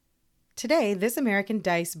Today, This American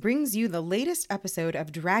Dice brings you the latest episode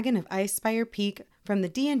of Dragon of Icespire Peak from the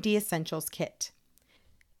D&D Essentials kit.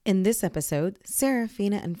 In this episode,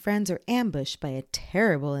 Seraphina and friends are ambushed by a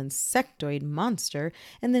terrible insectoid monster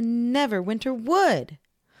in the Neverwinter Wood.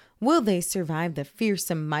 Will they survive the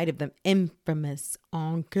fearsome might of the infamous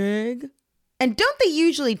Ankeg? And don't they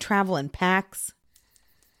usually travel in packs?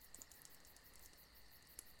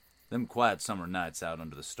 Them quiet summer nights out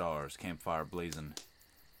under the stars, campfire blazing.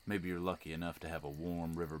 Maybe you're lucky enough to have a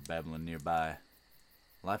warm river babbling nearby.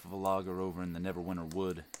 Life of a logger over in the Neverwinter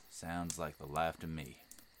Wood sounds like the life to me.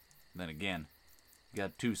 Then again, you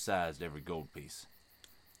got two sides to every gold piece.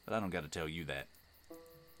 But I don't got to tell you that.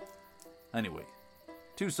 Anyway,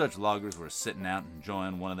 two such loggers were sitting out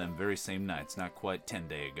enjoying one of them very same nights not quite 10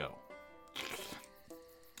 days ago.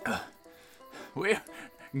 Well,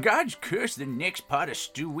 God's curse the next pot of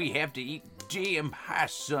stew we have to eat. Damn high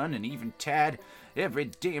sun and even tide.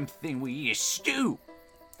 Every damn thing we eat is stew.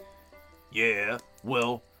 Yeah,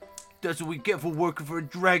 well, that's what we get for working for a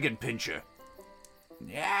dragon pincher.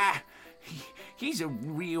 Ah, he's a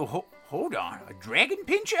real, hold on, a dragon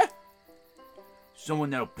pincher? Someone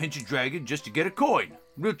that'll pinch a dragon just to get a coin.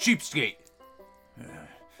 Real cheapskate.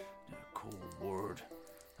 Cool word.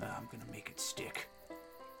 I'm gonna make it stick.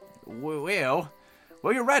 Well,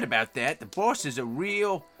 you're right about that. The boss is a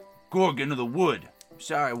real Gorgon of the Wood.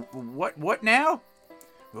 Sorry, what now?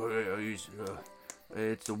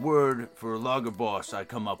 It's the word for a logger boss I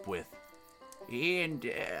come up with.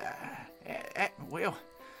 And, well,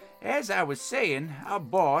 as I was saying, our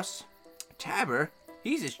boss, Tiber,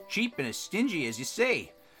 he's as cheap and as stingy as you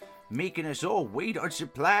say, making us all wait our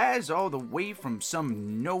supplies all the way from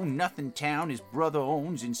some know-nothing town his brother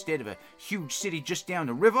owns instead of a huge city just down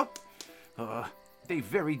the river. They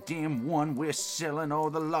very damn one we're selling all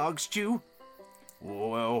the logs to.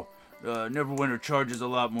 Well, Neverwinter charges a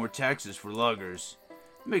lot more taxes for loggers.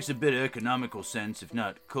 Makes a bit of economical sense, if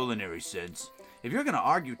not culinary sense. If you're gonna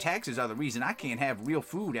argue taxes are the reason I can't have real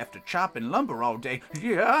food after chopping lumber all day,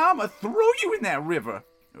 yeah, I'ma throw you in that river.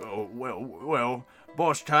 Oh, well,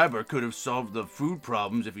 Boss Tiber could have solved the food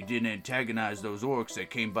problems if he didn't antagonize those orcs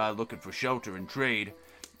that came by looking for shelter and trade.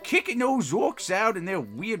 Kicking those orcs out and their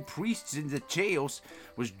weird priests in the tails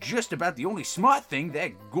was just about the only smart thing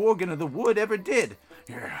that Gorgon of the Wood ever did.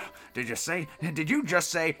 Yeah, did you just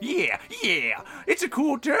say, yeah, it's a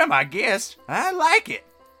cool term, I guess. I like it.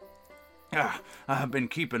 I've been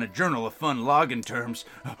keeping a journal of fun logging terms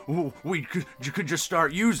you could just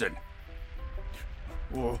start using.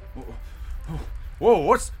 Whoa,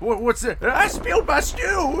 what's that? I spilled my stew!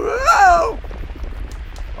 Whoa!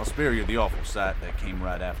 I'll spare you the awful sight that came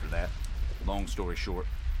right after that. Long story short,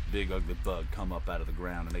 big ugly bug come up out of the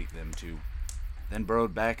ground and ate them two, then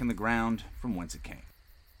burrowed back in the ground from whence it came.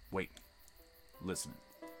 Wait, listening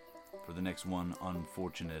for the next one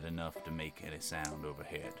unfortunate enough to make any sound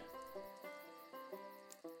overhead.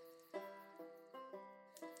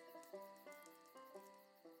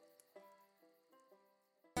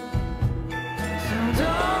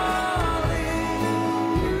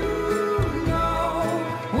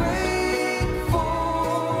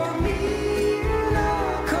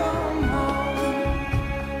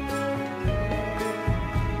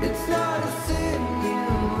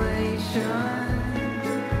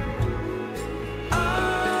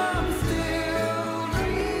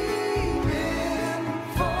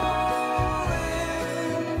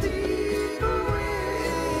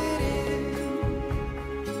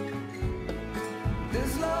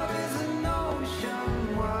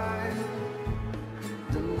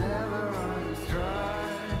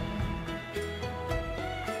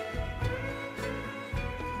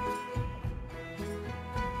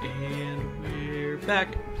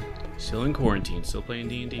 Back. Still in quarantine, still playing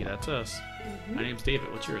D&D. That's us. Mm-hmm. My name's David.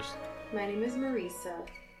 What's yours? My name is Marisa.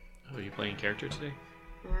 Oh, are you playing character today?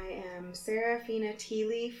 I am Seraphina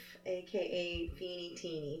Tealeaf, aka Feeny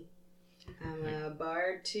Teeny. I'm a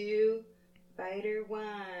Bard 2, Fighter 1,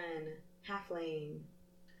 Halfling.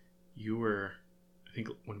 You were, I think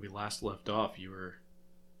when we last left off, you were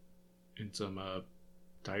in some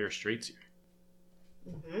dire straits here.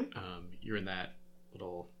 Mm-hmm. You're in that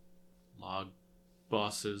little log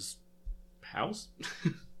boss's house?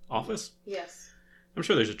 Office? Yes. I'm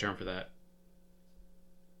sure there's a term for that.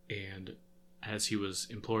 And as he was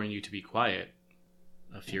imploring you to be quiet,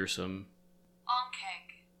 a fearsome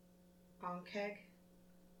Ankeg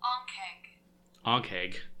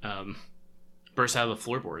bursts out of the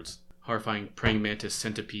floorboards. Horrifying praying mantis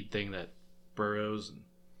centipede thing that burrows and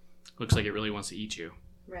looks like it really wants to eat you.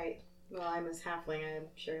 Right. Well, I'm a halfling. I'm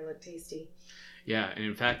sure it looked tasty. Yeah, and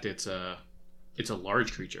in fact, it's a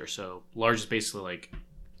large creature. So large is basically like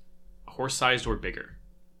horse-sized or bigger.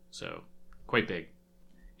 So, quite big.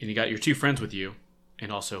 And you got your 2 friends with you,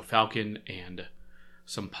 and also Falcon and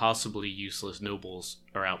some possibly useless nobles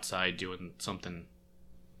are outside doing something.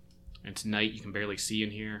 And tonight you can barely see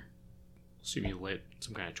in here. Assume you lit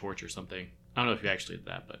some kind of torch or something. I don't know if you actually did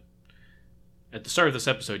that, but at the start of this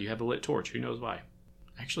episode you have a lit torch. Who knows why?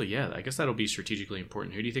 Actually, yeah, I guess that'll be strategically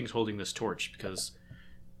important. Who do you think is holding this torch? Because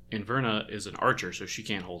Inverna is an archer, so she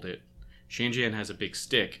can't hold it. Shanjian has a big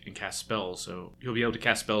stick and casts spells, so he'll be able to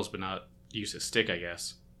cast spells but not use his stick, I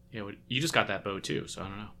guess. Yeah, you just got that bow too, so I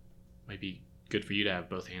don't know. Might be good for you to have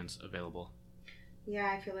both hands available.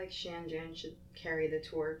 Yeah, I feel like Shanjian should carry the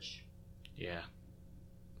torch. Yeah.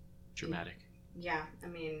 Dramatic. Yeah, I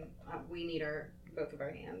mean, we need both of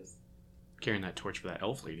our hands. Carrying that torch for that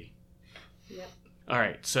elf lady. Yep.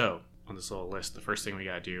 Alright, so, on this little list, the first thing we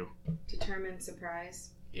gotta do... Determine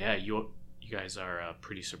surprise. Yeah, you guys are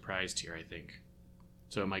pretty surprised here, I think.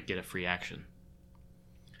 So it might get a free action.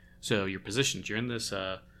 So, your positions. You're in this,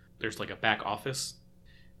 there's like a back office,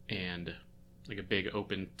 and like a big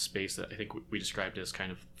open space that I think we described as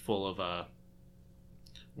kind of full of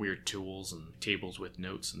weird tools and tables with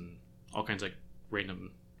notes and all kinds of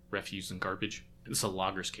random refuse and garbage. This is a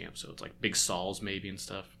loggers camp, so it's like big saws maybe and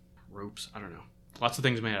stuff. Ropes, I don't know. Lots of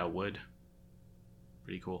things made out of wood.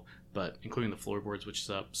 Pretty cool. But including the floorboards, which is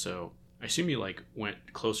up. So I assume you like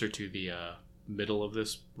went closer to the middle of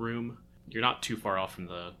this room. You're not too far off from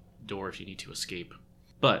the door if you need to escape.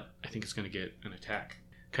 But I think it's going to get an attack.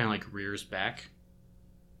 Kind of like rears back.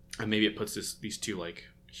 And maybe it puts these 2 like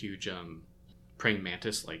huge praying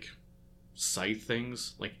mantis like scythe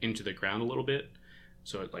things like into the ground a little bit.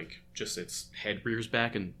 So it like just its head rears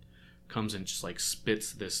back and comes and just like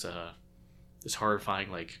spits this this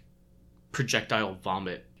horrifying like projectile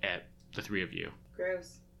vomit at the 3 of you.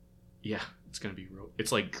 Gross. Yeah, it's gonna be real.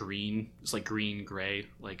 It's like green. It's like green gray,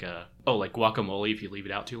 like like guacamole if you leave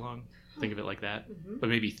it out too long. Think of it like that, but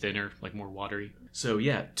maybe thinner, like more watery. So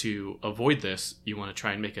yeah, to avoid this, you want to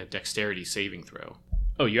try and make a dexterity saving throw.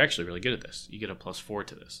 Oh, you're actually really good at this. You get a +4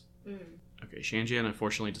 to this. Okay, Shanjian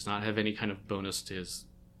unfortunately does not have any kind of bonus to his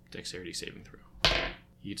dexterity saving throw.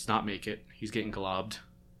 He does not make it. He's getting globbed.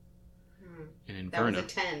 And Inverna... That was a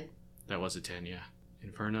 10. That was a 10, yeah.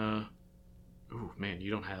 Inverna... Ooh, man,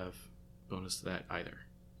 you don't have bonus to that either.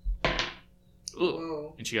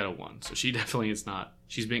 Whoa. And she got a 1, so she definitely is not...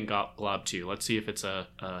 She's being globbed too. Let's see if it's a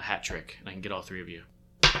hat trick, and I can get all 3 of you.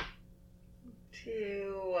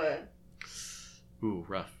 2. Ooh,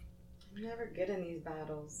 rough. I'm never good in these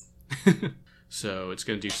battles. So it's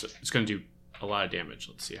gonna do a lot of damage.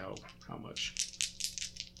 Let's see how much.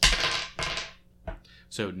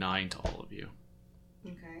 So 9 to all of you.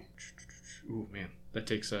 Okay. Ooh, man, that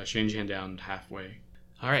takes Shanjian down halfway.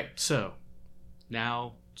 All right, so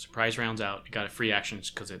now surprise rounds out. You got a free action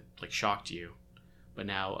because it like shocked you, but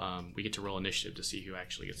now we get to roll initiative to see who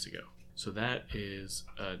actually gets to go. So that is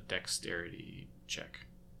a dexterity check.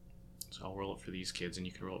 So I'll roll it for these kids, and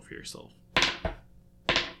you can roll it for yourself.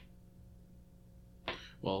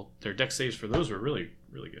 Well, their dex saves for those were really,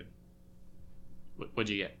 really good. What'd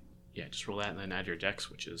you get? Yeah, just roll that and then add your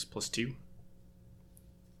dex, which is +2.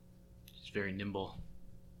 It's very nimble.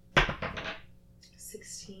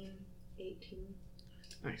 16, 18.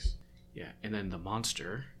 Nice. Yeah, and then the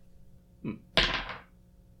monster.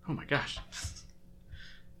 Oh my gosh.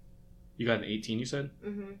 You got an 18, you said?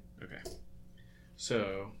 Mm-hmm. Okay.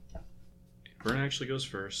 So, Vern actually goes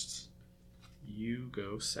first. You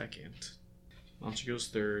go second. Monster goes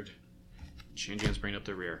third. Shanjian's bringing up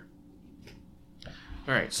the rear.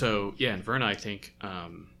 Alright, so, yeah, and Verna, I think,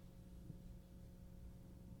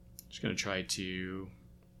 she's going to try to...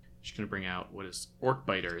 She's going to bring out what is... Orc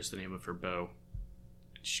Biter is the name of her bow.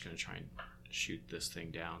 She's going to try and shoot this thing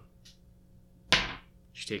down.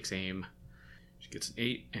 She takes aim. She gets an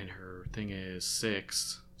 8, and her thing is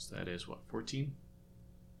 6. So that is, what, 14?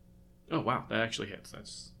 Oh, wow, that actually hits.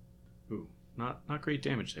 That's... Ooh, not great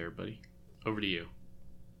damage there, buddy. Over to you.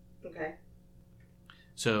 Okay.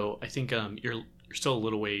 So I think you're still a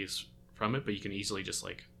little ways from it, but you can easily just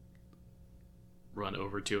like run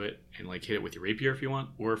over to it and like hit it with your rapier if you want,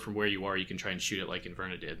 or from where you are you can try and shoot it like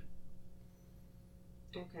Inverna did.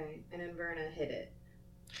 Okay, and Inverna hit it.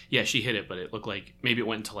 Yeah, she hit it, but it looked like maybe it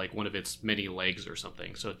went into like one of its many legs or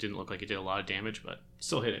something, so it didn't look like it did a lot of damage, but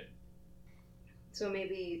still hit it. So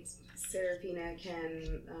maybe Seraphina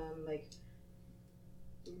can like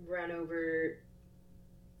run over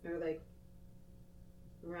or like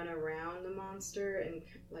run around the monster and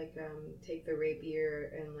like take the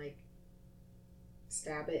rapier and like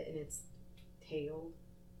stab it in its tail.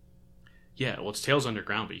 Yeah, well, its tail's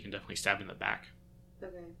underground, but you can definitely stab it in the back.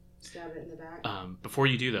 Okay. Stab it in the back. Before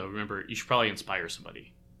you do, though, remember, you should probably inspire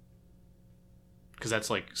somebody. Because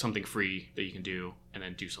that's like something free that you can do and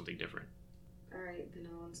then do something different. Alright, then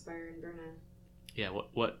I'll inspire Inverna. Yeah,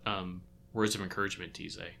 what words of encouragement do you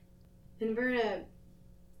say? Inverna,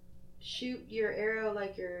 shoot your arrow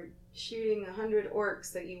like you're shooting 100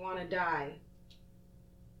 orcs that you want to die.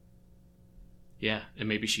 Yeah, and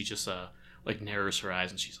maybe she just like narrows her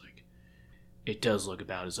eyes and she's like, it does look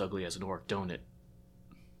about as ugly as an orc, don't it?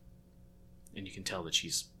 And you can tell that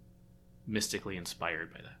she's mystically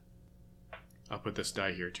inspired by that. I'll put this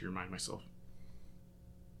die here to remind myself.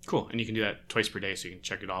 Cool, and you can do that twice per day, so you can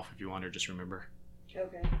check it off if you want, or just remember.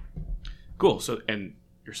 Okay. Cool, so, and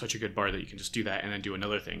you're such a good bard that you can just do that and then do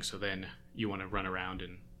another thing, so then you want to run around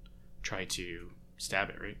and try to stab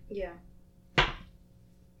it, right? Yeah.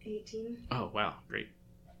 18. Oh, wow, great.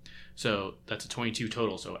 So that's a 22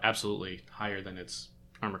 total, so absolutely higher than its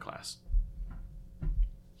armor class.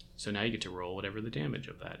 So now you get to roll whatever the damage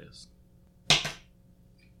of that is.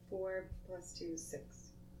 4 plus 2 is 6.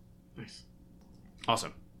 Nice.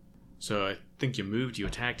 Awesome. So I think you moved, you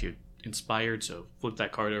attacked, you inspired, so flip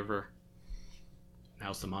that card over. Now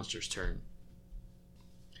it's the monster's turn.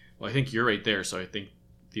 Well, I think you're right there, so I think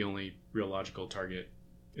the only real logical target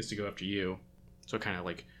is to go after you. So it kind of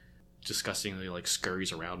like disgustingly like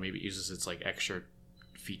scurries around. Maybe it uses its like extra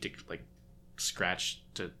feet to like scratch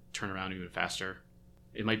to turn around even faster.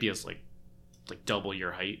 It might be as like double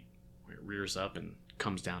your height, where it rears up and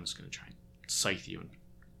comes down. It's going to try and scythe you and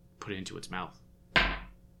put it into its mouth.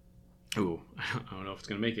 Ooh, I don't know if it's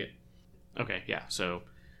going to make it. Okay, yeah, so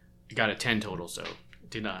it got a 10 total, so it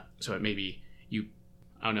did not. So it maybe you,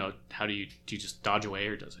 I don't know, how do you just dodge away,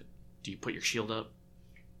 or do you put your shield up?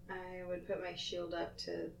 I would put my shield up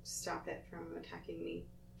to stop it from attacking me.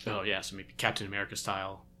 Oh, yeah, so maybe Captain America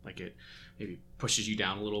style, like it maybe pushes you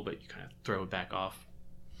down a little, but you kind of throw it back off.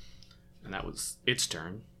 And that was its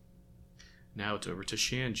turn. Now it's over to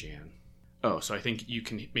Shanjan. Oh, so I think you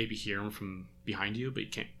can maybe hear him from behind you, but you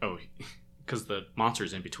can't. Oh, because the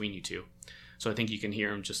monster's in between you two. So I think you can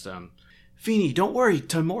hear him just, Feeny, don't worry,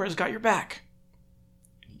 Timora's got your back.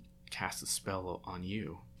 And he casts a spell on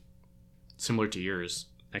you. Similar to yours.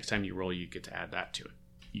 Next time you roll, you get to add that to it.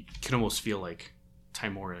 You can almost feel like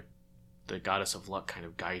Timora, the goddess of luck, kind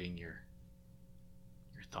of guiding your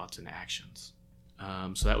thoughts and actions.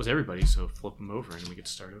 So that was everybody, so flip them over and we get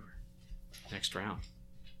to start over. Next round.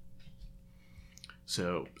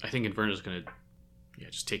 So I think Inverna's going to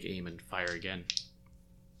just take aim and fire again.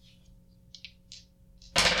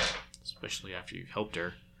 Especially after you've helped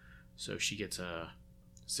her. So she gets a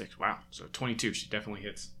 6. Wow, so 22. She definitely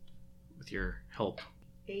hits with your help.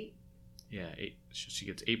 8. Yeah, 8. She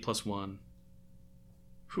gets 8 plus 1.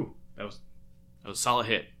 Whew, that was a solid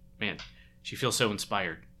hit. Man, she feels so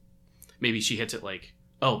inspired. Maybe she hits it like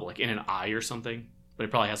in an eye or something, but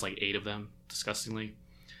it probably has like 8 of them, disgustingly.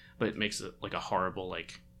 But it makes it like a horrible,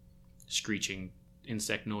 like, screeching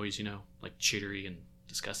insect noise, like chittery and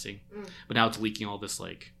disgusting. But now it's leaking all this,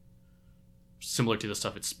 like, similar to the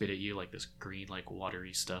stuff it spit at you, like this green, like,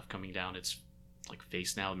 watery stuff coming down its, like,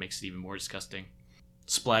 face now. It makes it even more disgusting.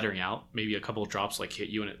 Splattering out, maybe a couple of drops, like, hit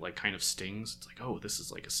you and it, like, kind of stings. It's like, oh, this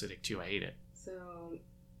is, like, acidic too. I hate it. So,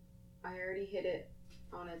 I already hit it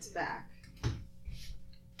on its back.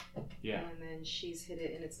 Yeah. And then she's hit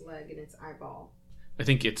it in its leg and its eyeball. I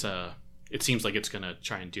think it seems like it's gonna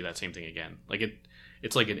try and do that same thing again. Like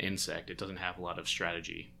it's like an insect. It doesn't have a lot of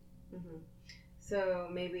strategy. Mm-hmm. So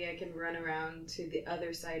maybe I can run around to the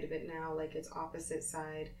other side of it now, like its opposite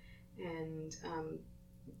side, and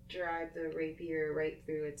drive the rapier right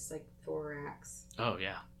through its like thorax. Oh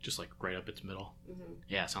yeah, just like right up its middle. Mm-hmm.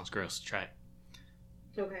 Yeah, sounds gross. Try it.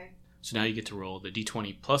 Okay. So now you get to roll the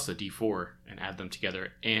d20 plus the d4 and add them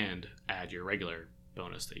together and add your regular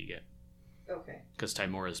bonus that you get. Okay. Because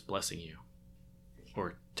Timora is blessing you.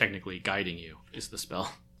 Or technically guiding you is the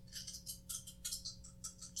spell.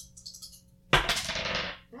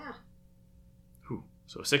 Ah. Whew.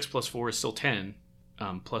 So 6 plus 4 is still 10,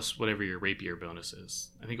 plus whatever your rapier bonus is.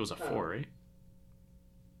 I think it was a 4, right?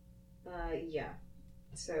 Yeah.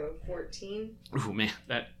 So 14. Ooh, man,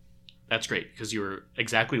 that's great, because you were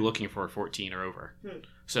exactly looking for a 14 or over.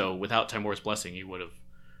 So without Timora's blessing, you would have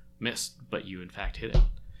missed, but you in fact hit it.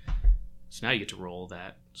 So now you get to roll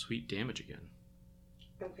that sweet damage again.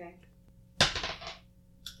 Okay.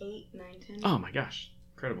 8, 9, 10. Oh my gosh,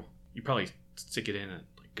 incredible! You probably stick it in and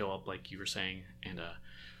like go up like you were saying, and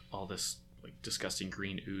all this like disgusting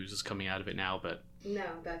green ooze is coming out of it now. But no,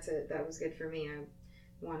 that's it. That was good for me. I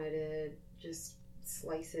wanted to just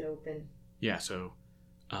slice it open. Yeah. So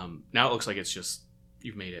now it looks like it's just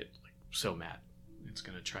you've made it like so mad. It's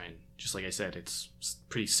going to try and, just like I said, it's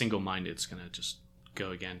pretty single-minded. It's going to just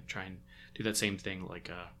go again, try and do that same thing, like,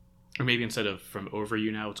 or maybe instead of from over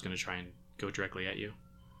you now, it's going to try and go directly at you.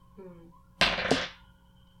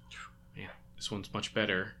 Man, this one's much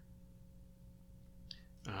better.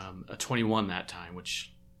 A 21 that time,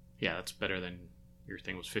 which, yeah, that's better than your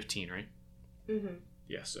thing was 15, right? Mm-hmm.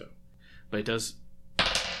 Yeah, so. But it does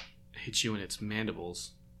hit you in its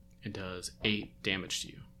mandibles and does 8 damage to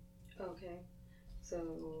you. Okay. So,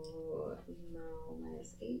 no,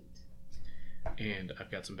 -8. And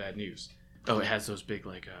I've got some bad news. Oh, it has those big,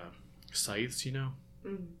 like, scythes, you know?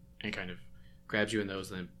 Mm-hmm. And it kind of grabs you in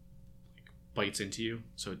those and then like, bites into you.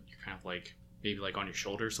 So you're kind of like, maybe like on your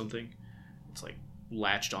shoulder or something. It's like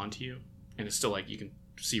latched onto you. And it's still like, you can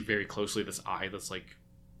see very closely this eye that's like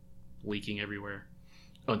leaking everywhere.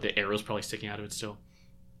 Oh, the arrow's probably sticking out of it still.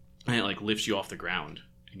 And it like lifts you off the ground.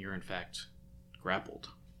 And you're in fact grappled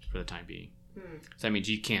for the time being. So that means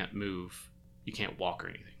you can't move. You can't walk or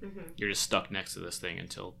anything. Mm-hmm. You're just stuck next to this thing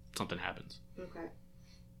until something happens. Okay.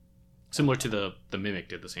 Similar to the mimic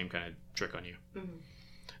did the same kind of trick on you.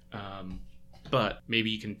 Mm-hmm. But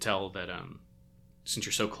maybe you can tell that since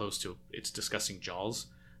you're so close to its disgusting jaws,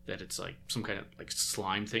 that it's like some kind of like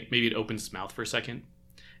slime thing. Maybe it opens its mouth for a second,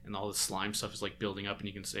 and all the slime stuff is like building up, and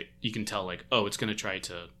you can tell like, oh, it's gonna try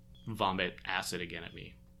to vomit acid again at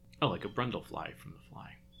me. Oh, like a Brundlefly from The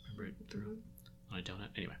Fly. Remember it threw on a donut?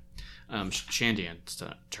 Anyway, Shandan's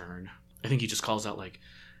turn. I think he just calls out like,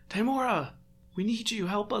 Tymora, we need you.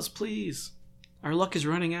 Help us, please. Our luck is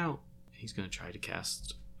running out. He's going to try to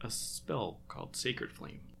cast a spell called Sacred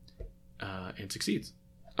Flame. And succeeds.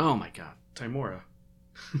 Oh my god. Tymora.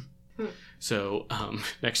 So,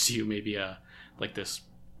 next to you, maybe like this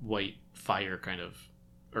white fire kind of,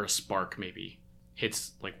 or a spark maybe,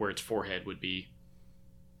 hits like where its forehead would be.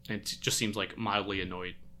 And it just seems like mildly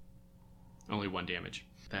annoyed. Only 1 damage.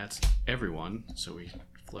 That's everyone. So we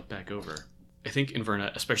flip back over. I think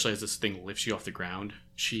Inverna, especially as this thing lifts you off the ground,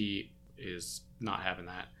 she is not having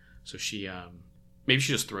that. So she, maybe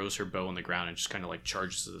she just throws her bow on the ground and just kind of like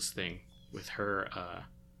charges this thing with her, I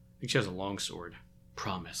think she has a longsword.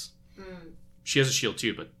 Promise. She has a shield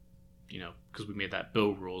too, but, you know, because we made that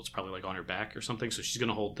bow rule, it's probably like on her back or something. So she's going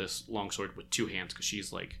to hold this longsword with 2 hands because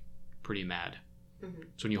she's like pretty mad. Mm-hmm.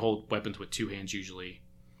 So when you hold weapons with 2 hands, usually,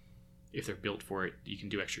 if they're built for it, you can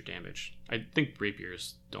do extra damage. I think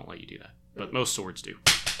rapiers don't let you do that, but most swords do.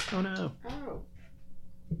 Oh no. Oh.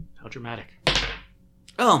 How dramatic.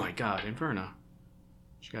 Oh my god, Inverna.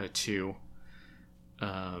 She got a 2.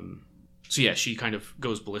 So yeah, she kind of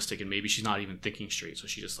goes ballistic and maybe she's not even thinking straight, so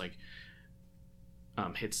she just like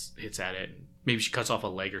hits at it. And maybe she cuts off a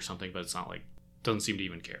leg or something, but it's not like, doesn't seem to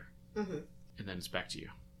even care. Mm-hmm. And then it's back to you.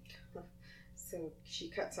 So she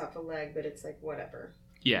cuts off a leg, but it's like whatever.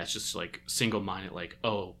 Yeah, it's just like single-minded, like,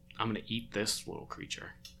 oh, I'm gonna eat this little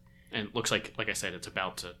creature. And it looks like I said, it's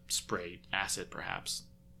about to spray acid, perhaps.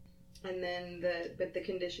 And then the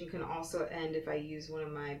condition can also end if I use one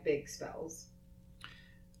of my big spells.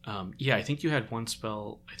 Yeah, I think you had one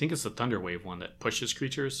spell, I think it's the Thunder Wave one that pushes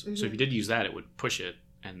creatures. Mm-hmm. So if you did use that, it would push it,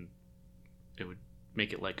 and it would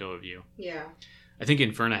make it let go of you. Yeah. I think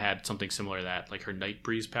Inferna had something similar to that, like her Night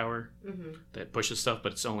Breeze power that pushes stuff,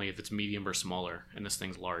 but it's only if it's medium or smaller, and this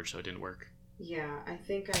thing's large, so it didn't work. Yeah, I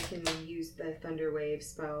think I can use the Thunder Wave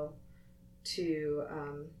spell to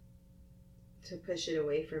push it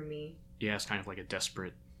away from me. Yeah, it's kind of like a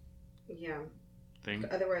desperate thing.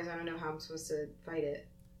 Otherwise, I don't know how I'm supposed to fight it.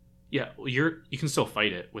 Yeah, well, you can still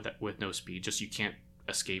fight it with no speed, just you can't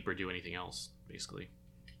escape or do anything else, basically.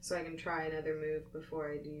 So I can try another move before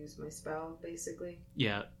I use my spell, basically?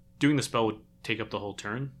 Yeah, doing the spell would take up the whole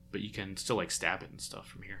turn, but you can still, like, stab it and stuff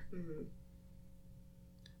from here. Mm-hmm.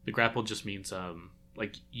 The grapple just means,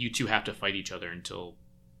 like, you two have to fight each other until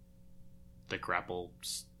the grapple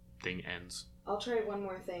thing ends. I'll try one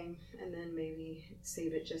more thing, and then maybe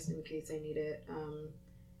save it just in case I need it.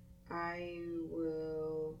 I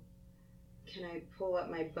will... Can I pull up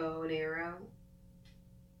my bow and arrow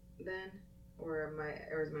then? Or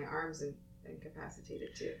is my arms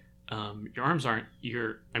incapacitated too? Your arms aren't.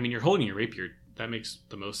 You're holding your rapier. That makes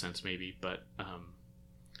the most sense, maybe. But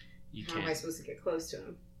you can't. How am I supposed to get close to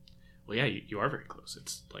him? Well, yeah, you are very close.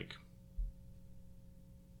 It's like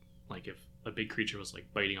if a big creature was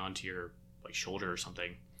like biting onto your like shoulder or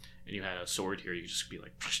something, and you had a sword here, you could just be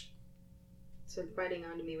like. Psh. So it's biting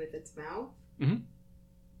onto me with its mouth. Mm-hmm.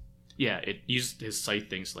 Yeah, it used his scythe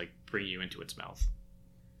things to like bring you into its mouth.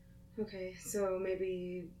 Okay, so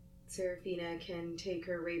maybe Seraphina can take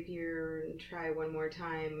her rapier and try one more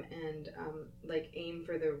time and like aim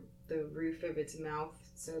for the roof of its mouth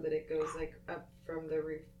so that it goes like up from the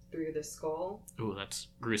roof through the skull. Ooh, that's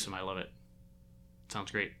gruesome. I love it.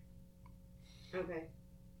 Sounds great. Okay.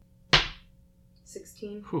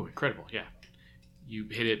 16. Ooh, incredible. Yeah. You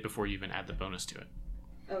hit it before you even add the bonus to it.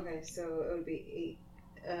 Okay, so it would be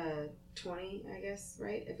 20, I guess,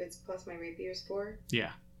 right? If it's plus my rapier's 4.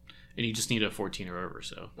 Yeah. And you just need a 14 or over,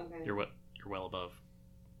 so Okay. you're well above.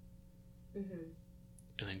 Mm-hmm.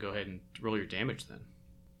 And then go ahead and roll your damage then.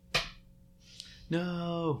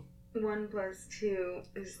 No. 1 plus 2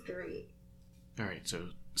 is 3. Alright, so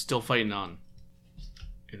still fighting on.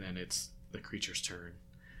 And then it's the creature's turn.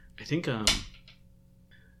 I think, so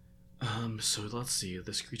let's see.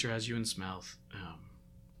 This creature has you in its mouth. I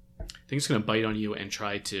think it's going to bite on you and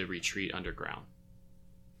try to retreat underground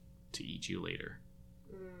to eat you later.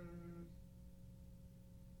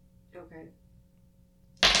 Okay.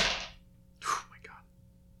 Oh my god.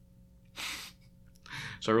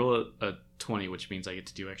 So I roll a 20, which means I get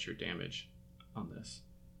to do extra damage on this.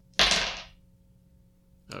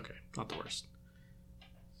 Okay, not the worst.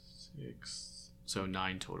 6. So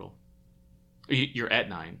 9 total. You're at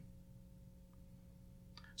 9.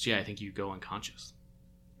 So yeah, I think you go unconscious.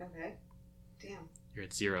 Okay. Damn. You're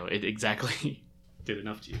at 0. It exactly did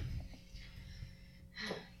enough to you.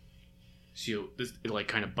 So it like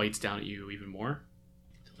kind of bites down at you even more.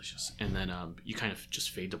 Delicious. And then you kind of just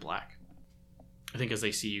fade to black. I think as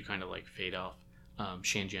they see you kind of like fade off,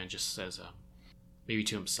 Shanjian just says, maybe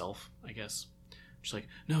to himself, I guess, just like,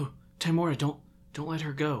 no, Timora, don't let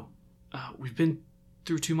her go. We've been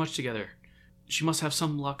through too much together. She must have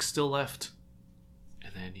some luck still left.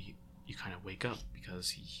 And then you kind of wake up because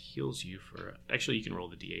he heals you for... Actually, you can roll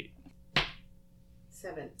the d8.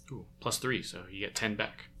 7. Ooh, plus 3, so you get 10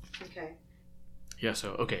 back. Okay. Yeah,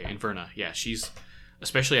 so, okay, Inverna. Yeah, she's...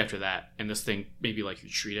 Especially after that, and this thing, maybe, like, you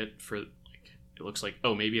treat it for, like... It looks like,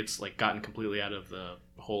 oh, maybe it's, like, gotten completely out of the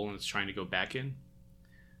hole and it's trying to go back in.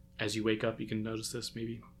 As you wake up, you can notice this,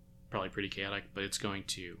 maybe. Probably pretty chaotic, but it's going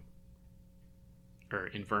to... Or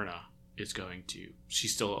Inverna is going to...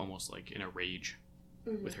 She's still almost, like, in a rage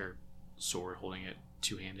with her sword, holding it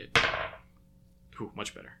two-handed. Ooh,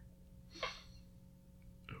 much better.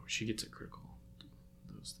 Oh, she gets a critical.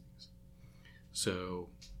 Those things. So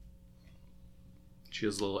she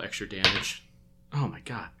does a little extra damage. Oh my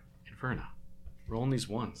god, Inferna, rolling these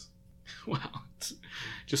ones. Wow, it's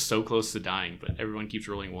just so close to dying, but everyone keeps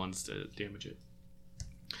rolling ones to damage it.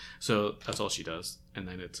 So that's all she does, and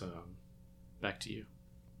then it's back to you.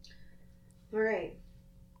 All right.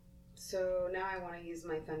 So now I want to use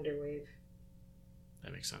my Thunder Wave.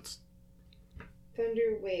 That makes sense.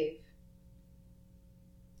 Thunder Wave.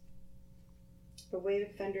 A wave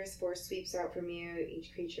of thunderous force sweeps out from you.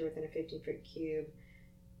 Each creature within a 15-foot cube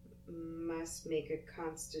must make a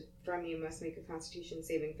Constitution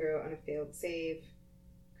saving throw. On a failed save,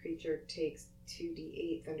 creature takes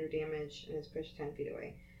 2d8 thunder damage and is pushed 10 feet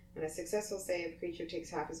away. On a successful save, creature takes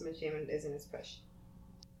half as much damage as in its push.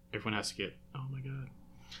 Everyone has to get, oh my god,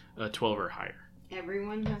 12 or higher.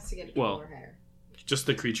 Everyone has to get a 12 or higher. Just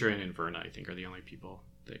the creature and Inverna, I think, are the only people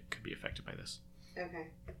that could be affected by this. Okay.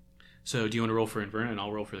 So do you want to roll for Inverna and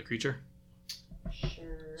I'll roll for the creature?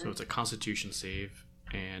 Sure. So it's a Constitution save.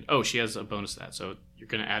 And, oh, she has a bonus to that. So you're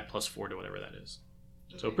going to add +4 to whatever that is.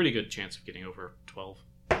 Okay. So a pretty good chance of getting over 12.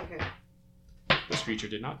 Okay. This creature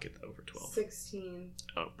did not get over 12. 16.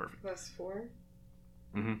 Oh, perfect. +4.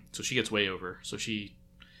 Mm-hmm. So she gets way over. So she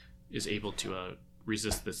is able to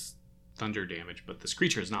resist this thunder damage, but this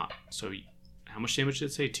creature is not. So how much damage did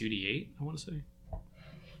it say? 2d8, I want to say?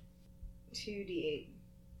 2d8.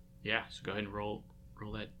 Yeah, so go ahead and roll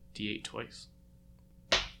that d8 twice.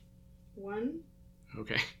 1.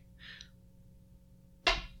 Okay.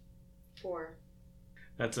 4.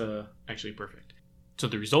 That's actually perfect. So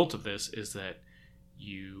the result of this is that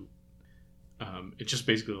you... it just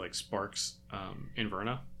basically like sparks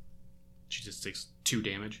Inverna. She just takes 2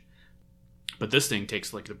 damage. But this thing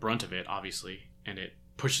takes like the brunt of it, obviously, and it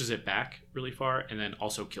pushes it back really far and then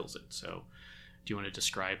also kills it. So do you want to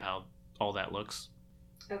describe how all that looks?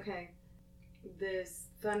 Okay. This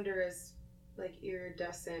thunder is like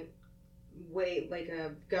iridescent, way like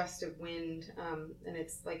a gust of wind, and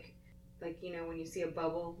it's like you know when you see a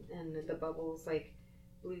bubble and the bubble's like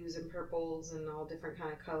blues and purples and all different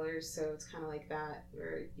kind of colors, so it's kind of like that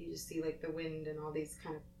where you just see like the wind and all these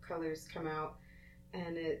kind of colors come out,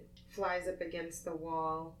 and it flies up against the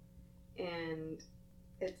wall, and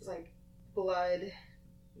it's like blood.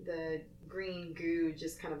 The green goo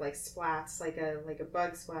just kind of like splats like a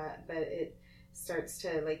bug splat, but it starts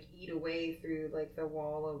to like eat away through like the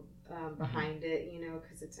wall of behind it, you know,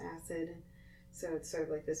 because it's acid. So it's sort of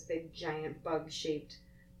like this big giant bug shaped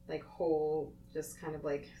like hole just kind of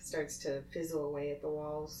like starts to fizzle away at the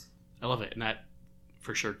walls. I love it, and that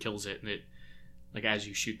for sure kills it. And it, like, as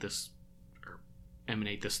you shoot this or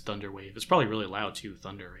emanate this thunder wave, it's probably really loud too,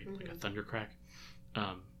 thunder, right? Like a thunder crack.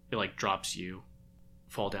 It like drops you,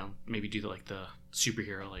 fall down, maybe do like the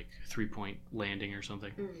superhero like 3-point landing or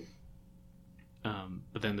something.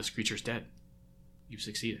 But then this creature's dead. You've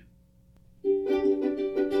succeeded.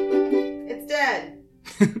 It's dead.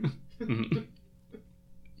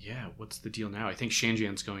 Yeah, what's the deal now? I think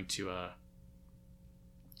Shanjian's going to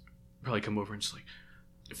probably come over and just like,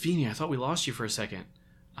 Feeny, I thought we lost you for a second.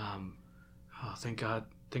 Oh, thank God.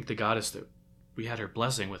 Thank the goddess that we had her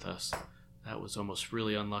blessing with us. That was almost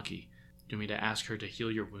really unlucky. Do you want me to ask her to heal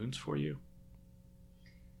your wounds for you?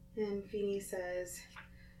 And Feeny says,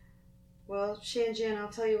 well, Shanjian, I'll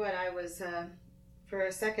tell you what, I was, for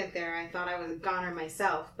a second there, I thought I was a goner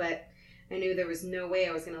myself, but I knew there was no way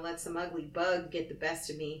I was going to let some ugly bug get the best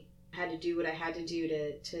of me. I had to do what I had to do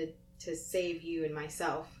to save you and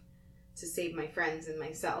myself, to save my friends and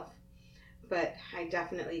myself. But I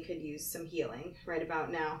definitely could use some healing right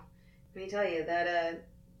about now. Let me tell you, that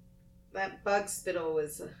bug spittle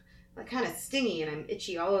was kind of stingy and I'm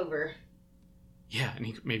itchy all over. Yeah, and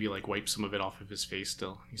he maybe like wipes some of it off of his face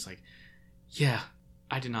still. He's like, yeah,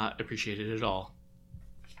 I did not appreciate it at all.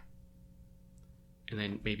 And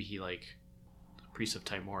then maybe he like, Priest of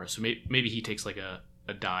Timora, so maybe he takes like a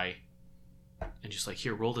die and just like,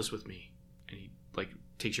 here, roll this with me. And he like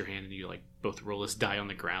takes your hand and you like both roll this die on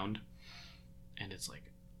the ground. And it's like,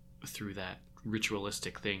 through that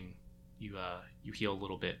ritualistic thing, you heal a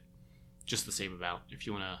little bit. Just the same amount. If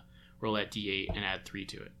you want to roll that d8 and add 3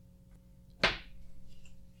 to it.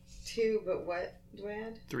 2, but what do I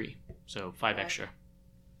add? 3. So 5 extra.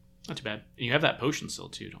 Not too bad. And you have that potion still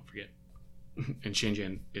too, don't forget. And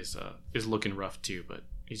Shanjian is looking rough too, but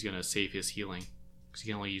he's going to save his healing because he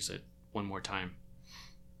can only use it one more time.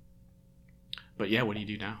 But yeah, what do you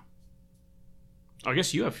do now? I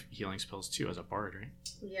guess you have healing spells too as a bard, right?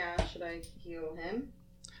 Yeah, should I heal him?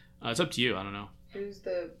 It's up to you. I don't know. Who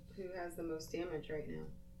has the most damage right now?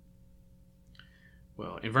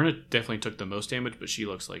 Well, Inverna definitely took the most damage, but she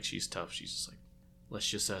looks like she's tough. She's just like, let's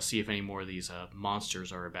just see if any more of these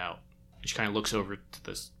monsters are about. And she kind of looks over to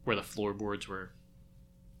this where the floorboards were,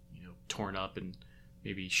 torn up, and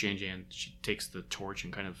maybe Shanjian, she takes the torch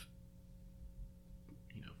and kind of,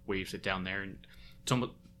 waves it down there, and it's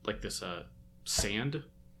almost like this sand.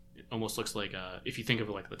 It almost looks like if you think of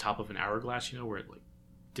it like the top of an hourglass, where it like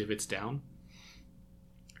divots down,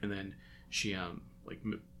 and then she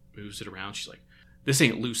moves it around. She's like, this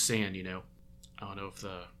ain't loose sand, I don't know if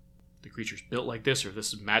the creature's built like this or if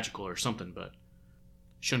this is magical or something, but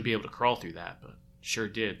shouldn't be able to crawl through that, but sure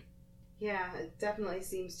did. Yeah, it definitely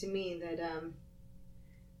seems to me that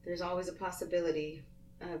there's always a possibility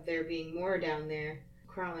of there being more down there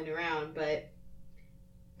crawling around, but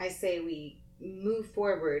I say we move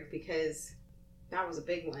forward because that was a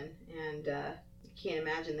big one, and I can't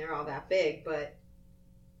imagine they're all that big, but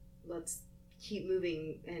let's keep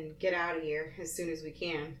moving and get out of here as soon as we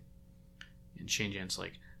can. And Shanjian's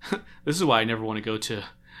like, this is why I never want to go to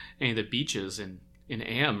any of the beaches in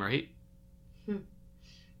Am, right?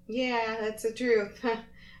 Yeah, that's the truth.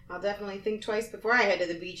 I'll definitely think twice before I head to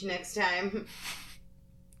the beach next time.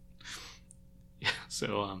 Yeah,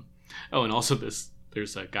 so, and also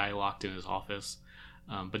there's a guy locked in his office.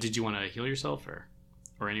 But did you want to heal yourself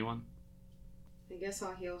or anyone? I guess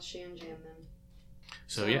I'll heal Shanjian then.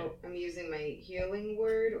 So yeah. I'm using my healing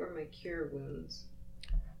word or my cure wounds?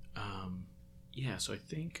 Yeah, so I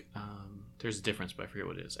think there's a difference, but I forget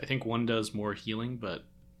what it is. I think one does more healing, but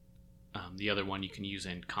the other one you can use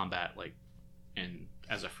in combat, and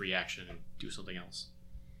as a free action and do something else.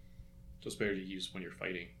 So it's better to use when you're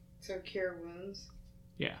fighting. So cure wounds?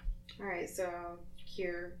 Yeah. Alright, so I'll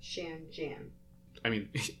cure Shanjian. I mean,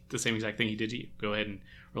 the same exact thing he did to you. Go ahead and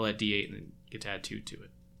roll that d8 and then get to add 2 to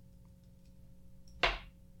it.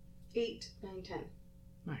 8, 9, 10.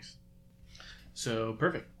 Nice. So,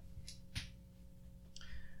 perfect.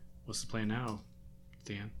 What's the plan now,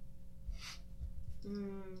 Dan?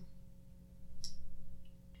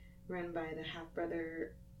 Run by the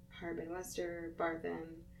half-brother Harbin Wester, Barthen.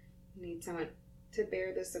 Need someone to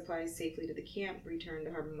bear the supplies safely to the camp. Return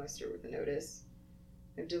to Harbin Wester with a notice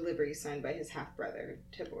of delivery signed by his half-brother,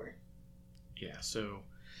 Tibor. Yeah, so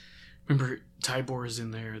remember Tibor is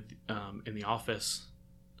in there in the office,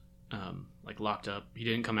 locked up. He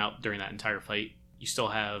didn't come out during that entire fight. You still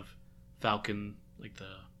have Falcon,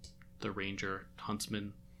 the ranger,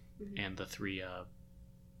 huntsman, and the 3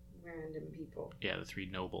 random people. Yeah, the 3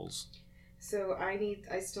 nobles. So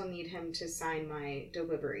I still need him to sign my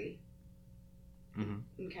delivery.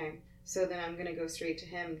 Mm-hmm. Okay. So then I'm going to go straight to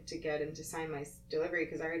him to get him to sign my delivery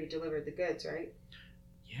because I already delivered the goods, right?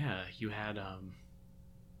 Yeah, you had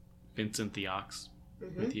Vincent the Ox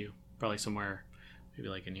Mm-hmm. with you. Probably somewhere, maybe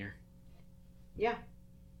like in here. Yeah.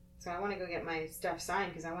 So I want to go get my stuff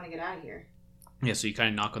signed because I want to get out of here. Yeah, so you kind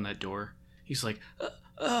of knock on that door. He's like,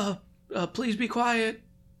 please be quiet.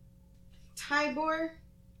 Tybor? Is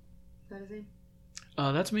that his name?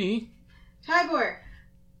 That's me. Tybor!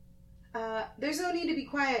 There's no need to be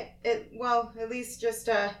quiet. At least just,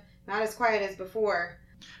 not as quiet as before.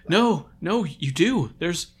 No, you do.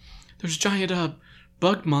 There's giant,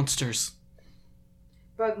 bug monsters.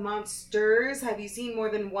 Bug monsters? Have you seen more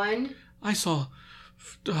than one? I saw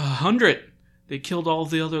 100. They killed all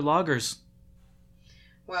the other loggers.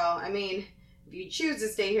 Well, I mean, if you choose to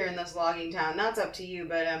stay here in this logging town, that's up to you,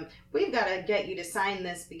 but we've got to get you to sign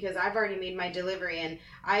this because I've already made my delivery and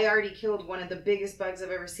I already killed one of the biggest bugs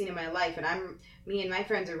I've ever seen in my life, and me and my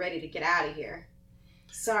friends are ready to get out of here.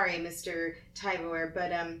 Sorry, Mr. Tybor,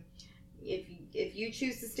 but if you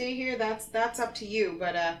choose to stay here, that's up to you,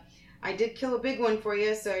 but I did kill a big one for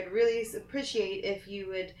you, so I'd really appreciate if you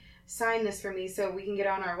would sign this for me so we can get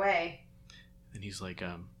on our way. And he's like,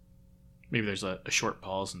 maybe there's a short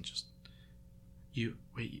pause and just, you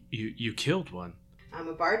killed one. I'm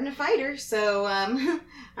a bard and a fighter, so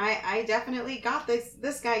I definitely got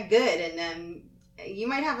this guy good, and you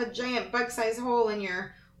might have a giant bug-sized hole in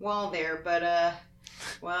your wall there, but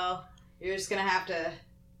well, you're just gonna have to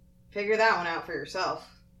figure that one out for yourself.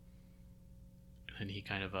 And he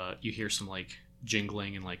kind of, you hear some like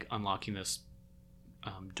jingling and like unlocking this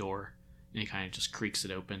door, and he kind of just creaks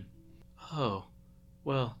it open. Oh,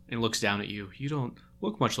 well, and looks down at you. You don't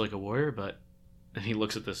look much like a warrior, but... And he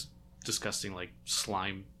looks at this disgusting, like,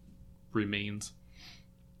 slime remains.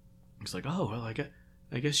 He's like, oh, well,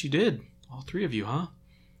 I guess you did. All three of you, huh?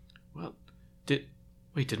 Well, did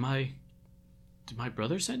my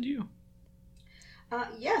brother send you?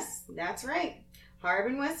 Yes, that's right.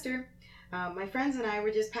 Harbin Wester. My friends and I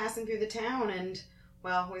were just passing through the town, and,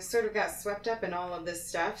 well, we sort of got swept up in all of this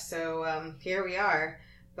stuff, so here we are.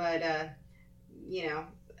 But,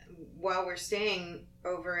 while we're staying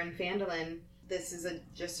over in Phandalin, this is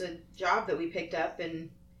just a job that we picked up, and,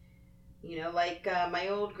 like my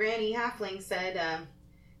old granny halfling said,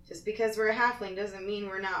 just because we're a halfling doesn't mean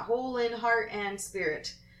we're not whole in heart and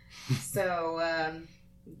spirit. So,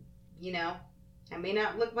 I may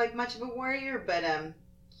not look like much of a warrior, but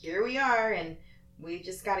here we are, and we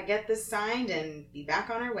just got to get this signed and be back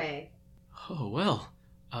on our way. Oh, well,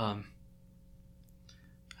 I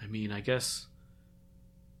mean, I guess...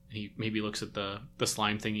 And he maybe looks at the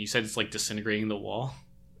slime thing. You said it's like disintegrating the wall.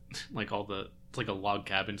 Like it's like a log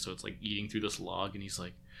cabin, so it's like eating through this log, and he's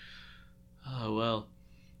like, oh, well,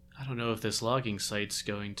 I don't know if this logging site's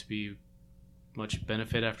going to be much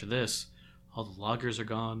benefit after this. All the loggers are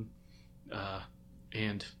gone, and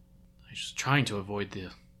I'm just trying to avoid the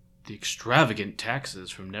extravagant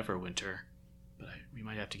taxes from Neverwinter, but we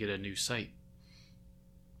might have to get a new site.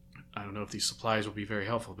 I don't know if these supplies will be very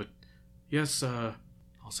helpful, but yes,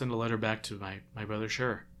 I'll send a letter back to my brother,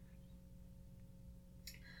 sure.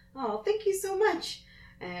 Oh, thank you so much.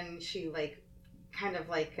 And she,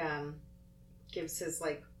 gives his,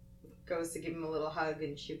 goes to give him a little hug,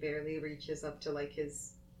 and she barely reaches up to,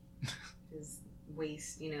 his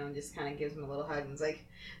waist, and just kind of gives him a little hug, and is like,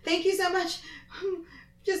 thank you so much.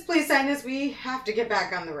 Just please sign this. We have to get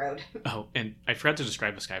back on the road. Oh, and I forgot to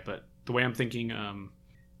describe this guy, but the way I'm thinking,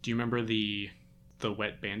 do you remember the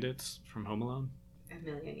wet bandits from Home Alone? A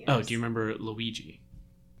million years. Oh, do you remember Luigi?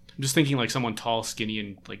 I'm just thinking like someone tall, skinny,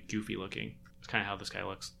 and like goofy looking. It's kind of how this guy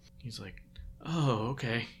looks. He's like, oh,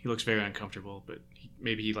 okay. He looks very uncomfortable, but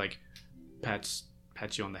maybe he like pats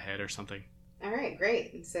you on the head or something. All right,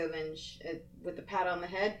 great. And so then with the pat on the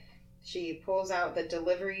head, she pulls out the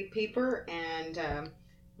delivery paper and a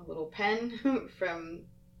little pen from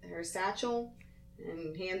her satchel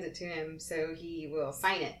and hands it to him so he will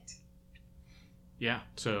sign it. Yeah,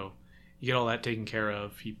 so you get all that taken care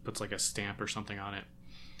of. He puts like a stamp or something on it.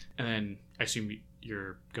 And then I assume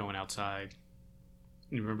you're going outside.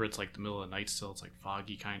 And you remember it's like the middle of the night still. It's like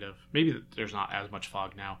foggy kind of. Maybe there's not as much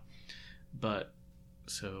fog now. But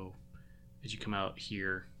so as you come out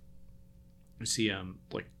here, you see the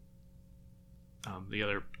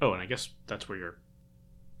other... Oh, and I guess that's where your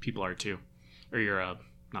people are too. Or your,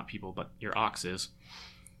 not people, but your ox is.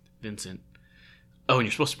 Vincent. Oh, and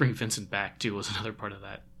you're supposed to bring Vincent back too, was another part of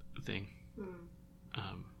that thing.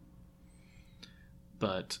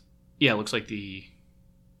 But yeah, it looks like the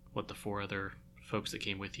 4 other folks that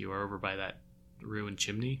came with you are over by that ruined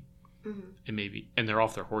chimney. Mm-hmm. And they're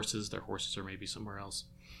off their horses. Their horses are maybe somewhere else.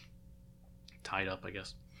 tied up, I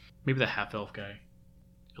guess. Maybe the half-elf guy,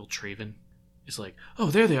 Iltraven, is like,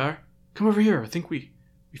 "Oh, there they are. Come over here. I think we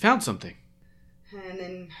found something." And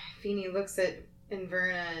then Feeny looks at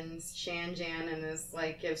Inverna and Shanjan and is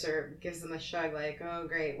like, gives them a shrug, like, "Oh,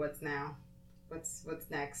 great, what's now? What's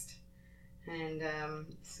next?" And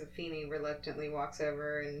so Feeny reluctantly walks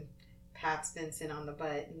over and pats Vincent on the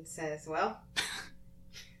butt and says, "Well,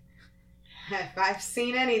 if I've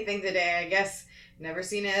seen anything today, I guess never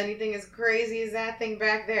seen anything as crazy as that thing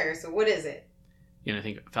back there. So what is it?" And I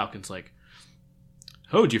think Falcon's like,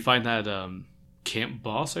 "Oh, did you find that camp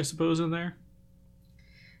boss, I suppose, in there?"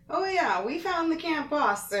 "Oh yeah, we found the camp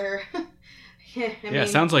boss, sir." I mean,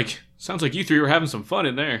 sounds like you three were having some fun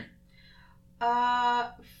in there.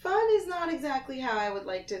 Fun is not exactly how I would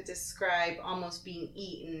like to describe almost being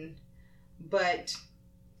eaten, but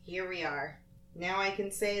here we are. Now I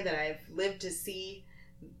can say that I've lived to see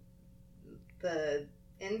the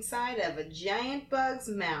inside of a giant bug's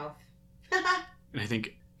mouth. And I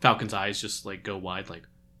think Falcon's eyes just like go wide, like,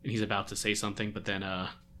 and he's about to say something, but then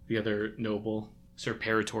the other noble, Sir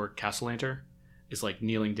Parator Castellanter, is like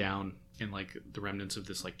kneeling down in like the remnants of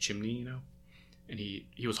this like chimney, you know, and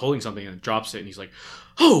he was holding something and drops it, and he's like,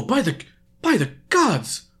 "Oh, by the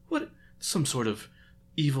gods, what, some sort of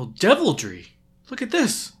evil deviltry? Look at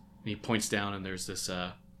this!" And he points down, and there's this.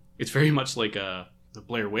 It's very much like the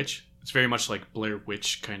Blair Witch. It's very much like Blair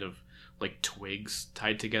Witch kind of like twigs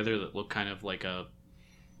tied together that look kind of like a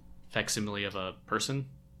facsimile of a person,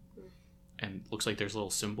 and looks like there's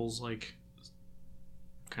little symbols like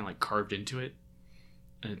kind of like carved into it,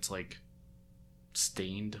 and it's like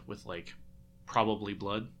stained with like probably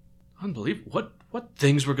blood. Unbelievable. What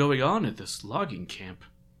things were going on at this logging camp?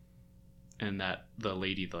 And that the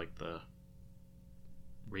lady, like the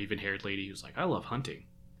raven-haired lady who's like, "I love hunting,"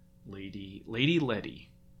 Lady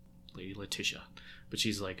Letitia, but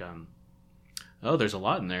she's like, "Oh, there's a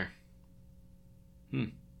lot in there."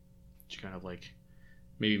 She kind of like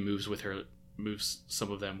maybe moves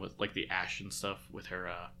some of them with like the ash and stuff with her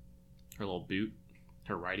little boot,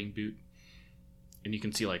 her riding boot, and you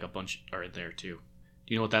can see like a bunch are in there too.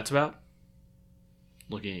 Do you know what that's about?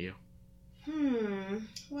 Looking at you.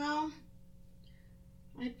 Well,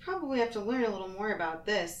 I'd probably have to learn a little more about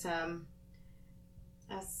this.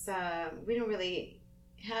 We don't really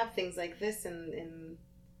have things like this in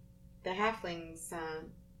the halflings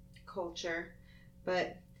culture,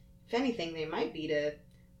 but if anything, they might be to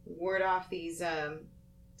ward off these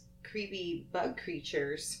creepy bug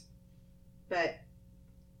creatures. But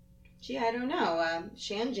gee, I don't know.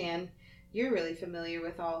 Shanjan, you're really familiar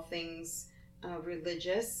with all things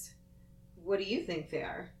religious. What do you think they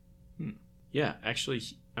are? Yeah, actually,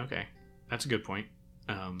 okay, that's a good point.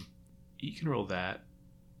 You can roll that.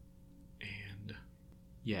 And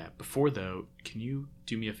yeah, before though, can you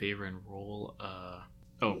do me a favor and roll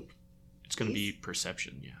it's going to be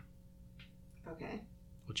perception, yeah. Okay.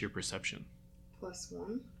 What's your perception?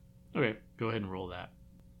 +1. Okay, go ahead and roll that.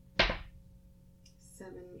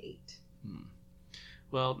 7, 8.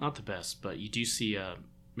 Well, not the best, but you do see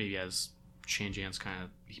maybe as Shanjan's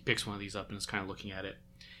he picks one of these up and is kind of looking at it,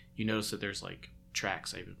 you notice that there's like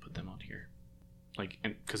tracks. I even put them on here, like,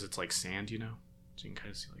 and because it's like sand, you know, so you can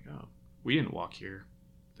kind of see like, oh, we didn't walk here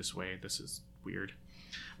this way, this is weird.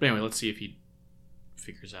 But anyway, let's see if he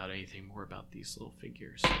figures out anything more about these little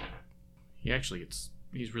figures.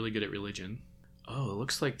 He's really good at religion. Oh, it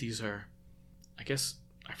looks like these are, I guess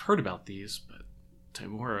I've heard about these, but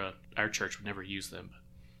Timora, our church would never use them, but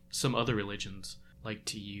some other religions like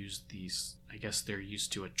to use these. I guess they're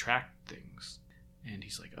used to attract things. And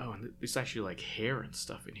he's like, oh, and it's actually like hair and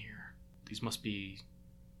stuff in here. These must be,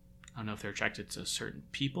 I don't know if they're attracted to certain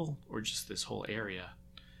people or just this whole area.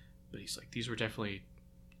 But he's like, these were definitely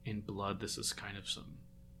in blood. This is kind of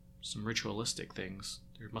some ritualistic things.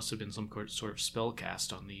 There must have been some sort of spell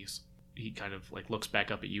cast on these. He kind of like looks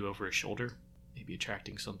back up at you over his shoulder, maybe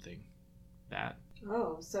attracting something. That.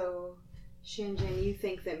 Oh, so Shanjan, you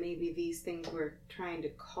think that maybe these things were trying to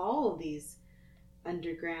call these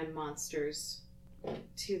underground monsters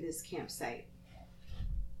to this campsite?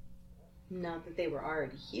 Not that they were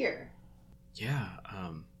already here. Yeah,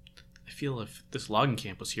 I feel if this logging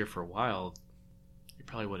camp was here for a while, you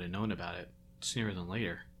probably would have known about it sooner than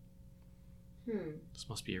later. This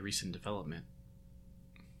must be a recent development.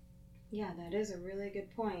 Yeah, that is a really good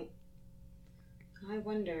point. I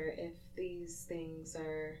wonder if these things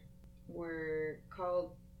were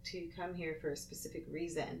called to come here for a specific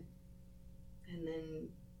reason. And then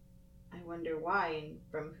I wonder why and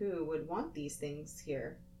from who would want these things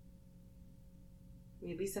here.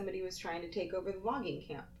 Maybe somebody was trying to take over the logging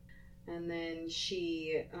camp. And then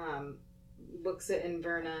she looks at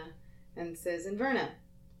Inverna and says, Inverna,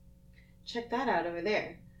 check that out over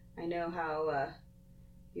there. I know how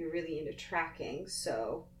you're really into tracking,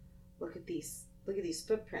 so look at these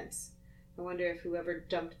footprints. I wonder if whoever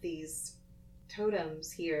dumped these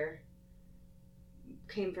totems here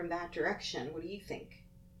came from that direction. What do you think?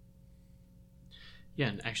 Yeah,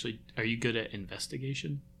 and actually, are you good at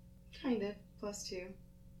investigation? Kind of. +2.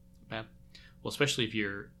 Bad. Well, especially if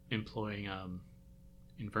you're employing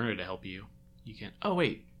Inverna to help you, you can. Oh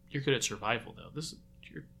wait, you're good at survival though.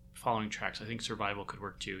 You're following tracks. I think survival could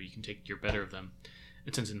work too. You can take your better of them,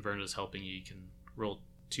 and since Inverna's helping you, you can roll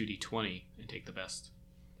 2d20 and take the best.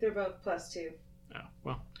 They're both +2. Oh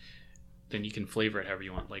well, then you can flavor it however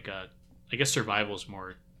you want. Like I guess survival is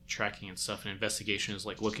more tracking and stuff, and investigation is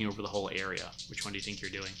like looking over the whole area. Which one do you think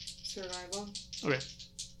you're doing? Survival. Okay.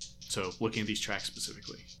 So looking at these tracks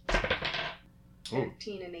specifically.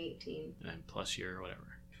 13 and 18. And then plus your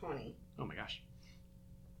whatever. 20. Oh my gosh.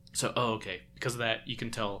 So, okay. Because of that, you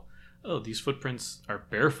can tell, these footprints are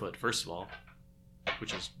barefoot, first of all,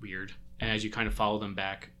 which is weird. And as you kind of follow them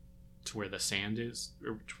back to where the sand is,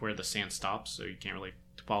 or to where the sand stops, so you can't really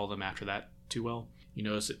follow them after that too well, you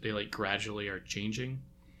notice that they like gradually are changing.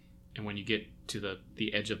 And when you get to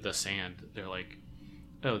the edge of the sand, they're like,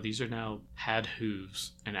 oh, these are now had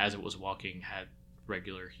hooves, and as it was walking, had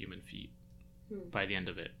regular human feet by the end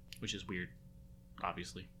of it, which is weird,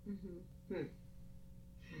 obviously.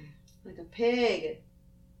 Like a pig.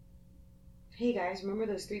 Hey guys, remember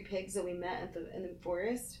those 3 pigs that we met in the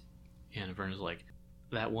forest? Yeah, and Verna's like,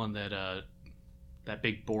 that one that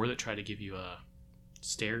big boar that tried to give you a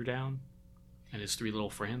stare down, and his 3 little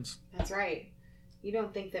friends. That's right. You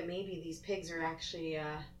don't think that maybe these pigs are actually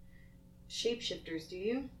shapeshifters, do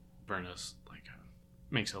you? Verna's like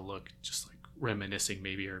makes a look, just like reminiscing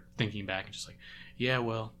maybe, or thinking back, and just like, yeah,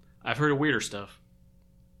 well, I've heard of weirder stuff.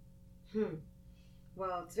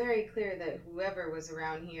 Well, it's very clear that whoever was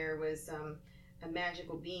around here was a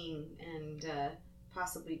magical being and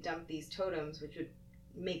possibly dumped these totems, which would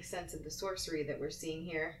make sense of the sorcery that we're seeing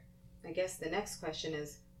here. I guess the next question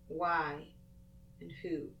is why and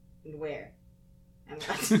who and where and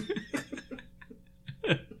what.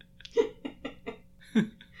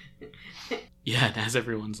 Yeah, and as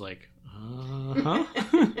everyone's like, uh-huh.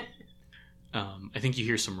 I think you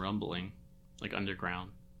hear some rumbling, like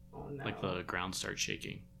underground. Oh, no. Like the ground starts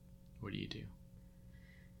shaking. What do you do?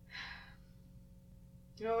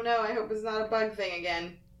 Oh no, I hope it's not a bug thing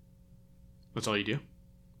again. That's all you do?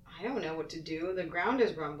 I don't know what to do. The ground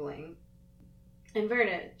is rumbling.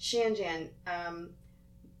 Inverna, Shanjan,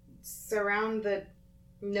 surround the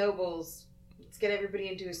nobles. Let's get everybody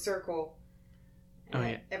into a circle. Oh,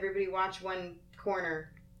 yeah. Everybody watch one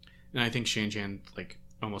corner. And I think Shanjan, like,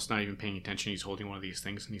 almost not even paying attention, he's holding one of these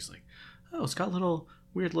things, and he's like, oh, it's got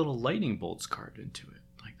weird little lightning bolts carved into it.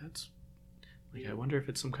 Like, that's... Like, I wonder if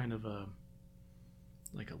it's some kind of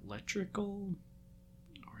like, electrical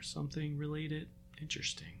or something related.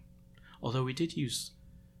 Interesting. Although we did use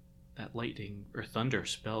that lightning or thunder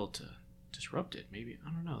spell to disrupt it. Maybe,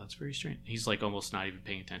 I don't know, that's very strange. He's, like, almost not even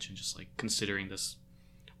paying attention, just, like, considering this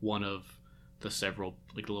one of the several,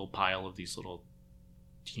 like, a little pile of these little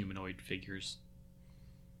humanoid figures.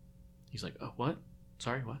 He's like, oh, what?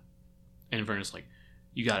 Sorry, what? And Inverna's like,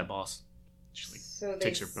 you got it, boss. She like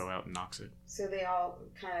takes her bow out and knocks it. So they all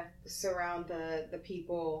kind of surround the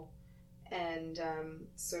people, and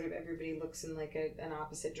sort of everybody looks in like an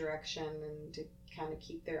opposite direction, and to kind of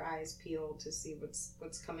keep their eyes peeled to see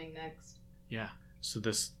what's coming next. Yeah. So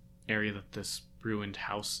this area that this ruined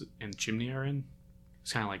house and chimney are in,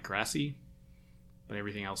 it's kind of like grassy, but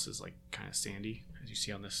everything else is like kind of sandy, as you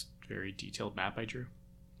see on this very detailed map I drew.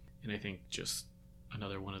 And I think just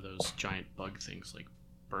another one of those giant bug things like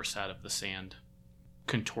bursts out of the sand,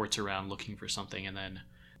 contorts around looking for something, and then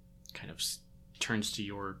kind of turns to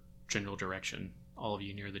your general direction, all of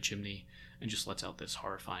you near the chimney, and just lets out this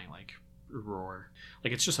horrifying like roar.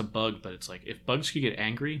 Like, it's just a bug, but it's like, if bugs could get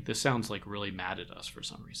angry, this sounds like really mad at us for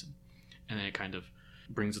some reason. And then it kind of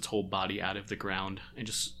brings its whole body out of the ground and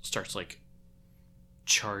just starts like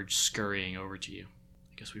scurrying over to you.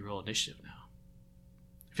 I guess we roll initiative now.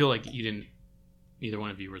 I feel like neither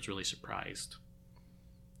one of you was really surprised,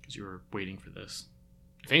 because you were waiting for this.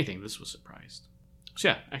 If anything, this was surprised. So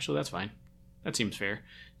yeah, actually that's fine. That seems fair.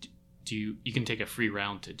 You can take a free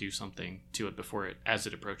round to do something to it as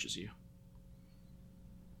it approaches you.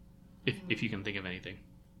 If you can think of anything.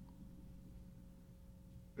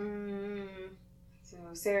 So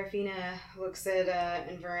Seraphina looks at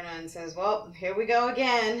Inverna and says, well, here we go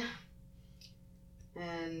again.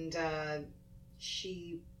 And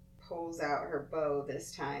she pulls out her bow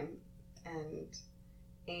this time and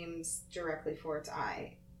aims directly for its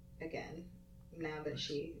eye again, now that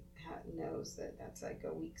she knows that that's like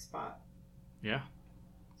a weak spot. Yeah.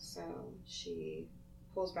 So she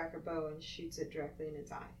pulls back her bow and shoots it directly in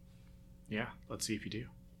its eye. Yeah, let's see if you do.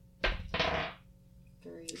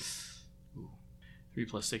 3. Ooh. 3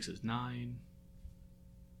 plus 6 is 9.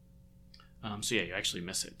 So yeah, you actually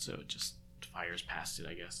miss it, so it just fires past it,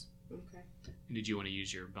 I guess. Okay. And did you want to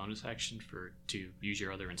use your bonus action to use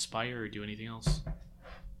your other inspire or do anything else?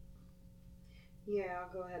 Yeah,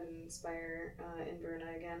 I'll go ahead and inspire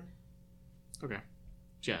Inverna again. Okay.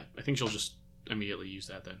 Yeah, I think she'll just immediately use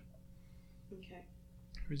that then. Okay.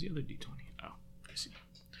 Where's the other d20? Oh, I see.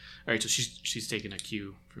 All right, so she's taking a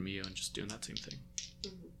cue from you and just doing that same thing.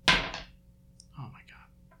 Mm-hmm. Oh my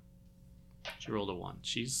god. She rolled a 1.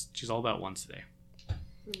 She's all about 1s today.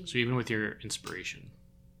 Mm-hmm. So even with your inspiration,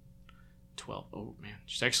 12. Oh man,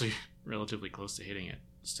 she's actually relatively close to hitting it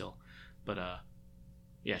still. But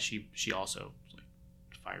yeah, she also like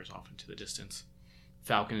fires off into the distance.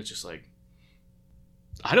 Falcon is just like,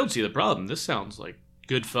 I don't see the problem. This sounds like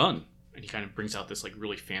good fun. And he kind of brings out this like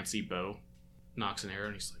really fancy bow, knocks an arrow,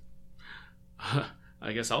 and he's like,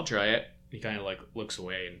 I guess I'll try it. He kind of like looks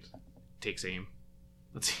away and takes aim.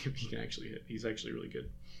 Let's see if he can actually hit. He's actually really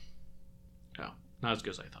good. Oh, not as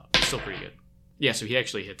good as I thought. But still pretty good. Yeah, so he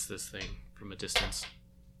actually hits this thing from a distance.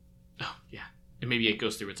 Oh, yeah. And maybe it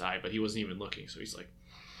goes through its eye, but he wasn't even looking, so he's like,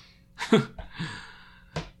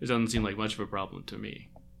 it doesn't seem like much of a problem to me.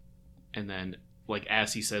 And then, like,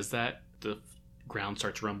 as he says that, the ground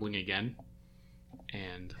starts rumbling again.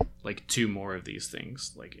 And, like, 2 more of these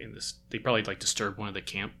things, like, in this, they probably, like, disturb one of the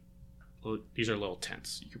camp. Well, these are little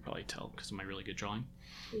tents, you could probably tell, because of my really good drawing.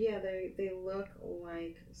 Yeah, they look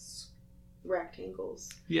like rectangles.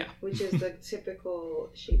 Yeah. Which is the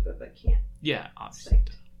typical shape of a camp. Yeah, obviously. Site.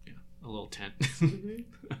 Yeah, a little tent.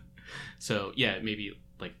 Mm-hmm. So, yeah, maybe,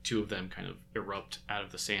 like, 2 of them kind of erupt out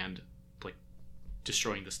of the sand, like,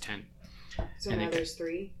 destroying this tent. So And now they there's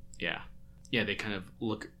 3? Yeah. Yeah, they kind of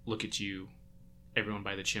look at you, everyone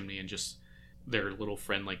by the chimney, and just their little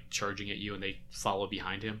friend, like, charging at you, and they follow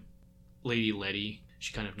behind him. Lady Letty,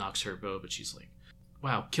 she kind of knocks her bow, but she's like,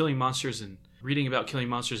 wow, killing monsters and reading about killing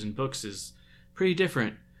monsters in books is pretty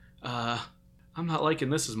different. I'm not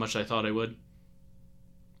liking this as much as I thought I would.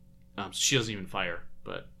 So she doesn't even fire,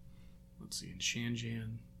 but let's see, and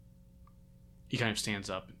Shanjan, he kind of stands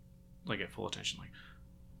up, like, at full attention, like,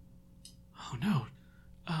 oh no,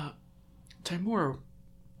 Timora,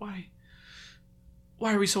 why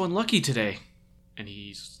are we so unlucky today? And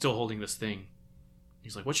he's still holding this thing.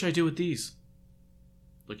 He's like, what should I do with these?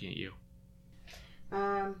 Looking at you.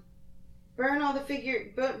 Burn all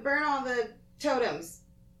the totems.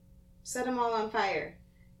 Set them all on fire.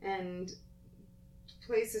 And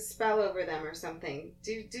place a spell over them or something.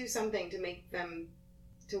 Do something to make them,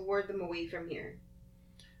 to ward them away from here.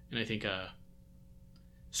 And I think,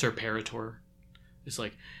 Sir Parator is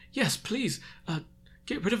like, yes, please,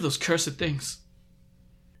 get rid of those cursed things.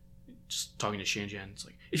 Just talking to Shanjan, it's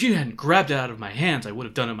like, if you hadn't grabbed it out of my hands, I would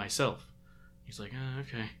have done it myself. He's like,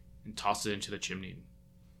 okay. And tosses it into the chimney.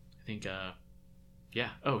 I think, yeah.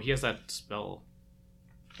 Oh, he has that spell.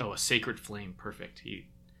 Oh, a Sacred Flame. Perfect. He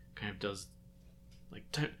kind of does, like,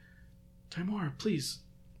 Timora, please,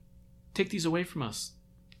 take these away from us.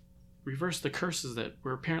 Reverse the curses that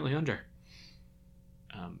we're apparently under.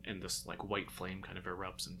 And this, like, white flame kind of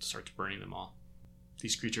erupts and starts burning them all.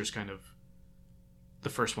 These creatures kind of, the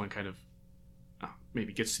first one kind of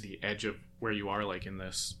maybe gets to the edge of where you are, like in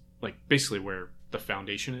this, like basically where the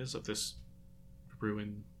foundation is of this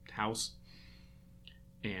ruined house.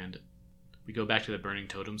 And we go back to the burning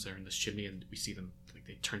totems there in this chimney, and we see them, like,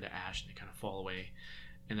 they turn to ash and they kind of fall away.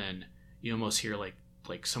 And then you almost hear like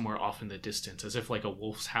somewhere off in the distance, as if like a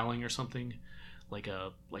wolf's howling or something, like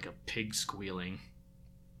a pig squealing.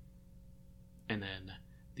 And then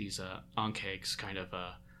these Ankegs kind of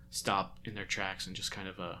stop in their tracks and just kind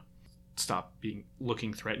of stop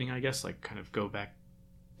looking threatening, I guess, like kind of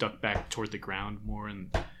duck back toward the ground more,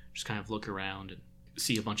 and just kind of look around and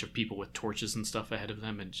see a bunch of people with torches and stuff ahead of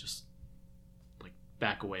them, and just like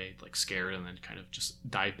back away, like scared, and then kind of just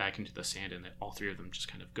dive back into the sand, and all 3 of them just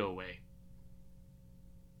kind of go away.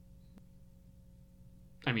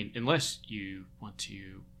 I mean, unless you want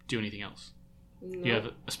to do anything else. No. You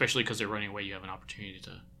have, especially because they're running away, you have an opportunity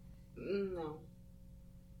to. No.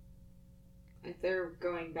 If they're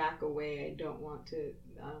going back away, I don't want to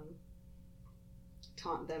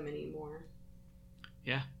taunt them anymore.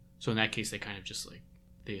 Yeah. So in that case, they kind of just, like,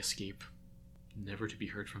 they escape, never to be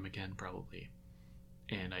heard from again, probably.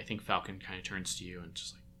 And I think Falcon kind of turns to you and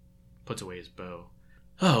just, like, puts away his bow.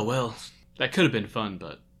 Oh, well, that could have been fun,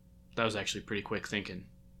 but that was actually pretty quick thinking.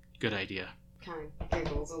 Good idea. kind of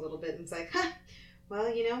giggles a little bit and is like, huh,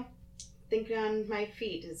 well, thinking on my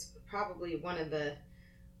feet is probably one of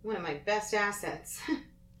my best assets,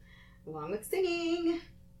 along with singing.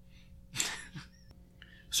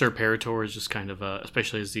 Sir Parator is just kind of,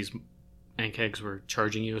 especially as these Ankegs were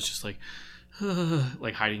charging you, it's just like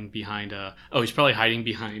hiding behind, he's probably hiding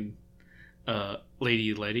behind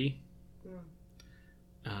Lady Letty.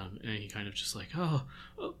 And he kind of just like,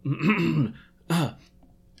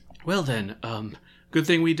 well then, good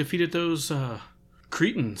thing we defeated those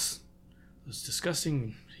Cretans, those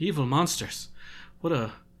disgusting evil monsters. What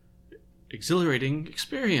a exhilarating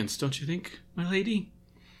experience, don't you think, my lady?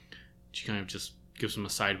 She kind of just gives him a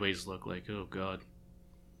sideways look like, oh god.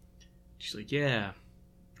 She's like, yeah,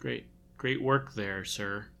 great work there,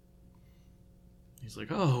 sir. He's like,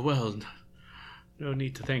 oh, well, no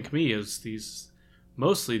need to thank me, as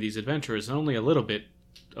mostly these adventurers, and only a little bit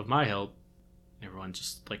of my help. Everyone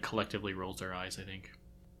just like collectively rolls their eyes, I think.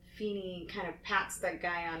 Feeny kind of pats that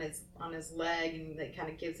guy on his leg and like kind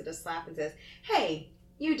of gives it a slap and says, hey,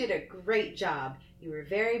 you did a great job. You were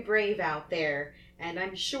very brave out there, and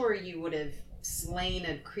I'm sure you would have slain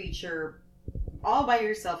a creature all by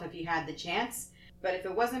yourself if you had the chance. But if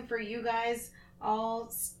it wasn't for you guys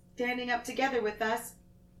all standing up together with us,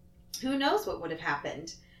 who knows what would have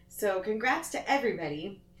happened. So congrats to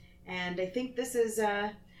everybody. And I think this is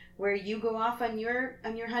where you go off on your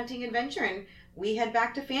hunting adventure and we head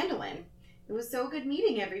back to Phandalin. It was so good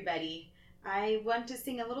meeting everybody. I want to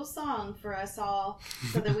sing a little song for us all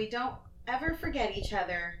so that we don't ever forget each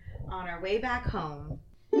other on our way back home.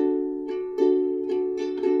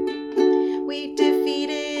 We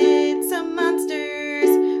defeated some monsters.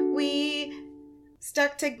 We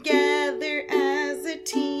stuck together as a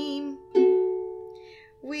team.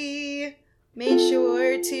 We made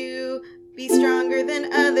sure to be stronger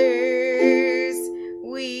than others.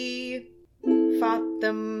 We fought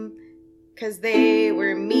them 'cause they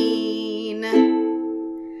were mean.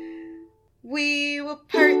 We will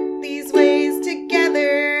part these ways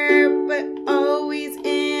together, but always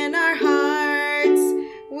in our hearts.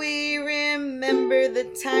 We remember the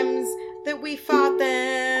times that we fought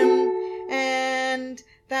them, and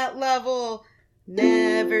that love will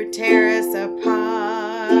never tear us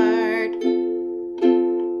apart.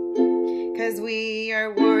 'Cause we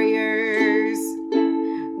are warriors,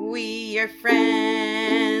 we are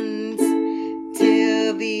friends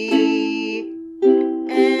till the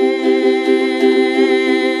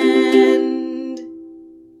end.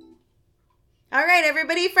 All right,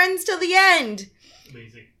 everybody, friends till the end.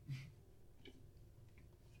 Amazing.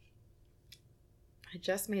 I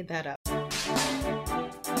just made that up.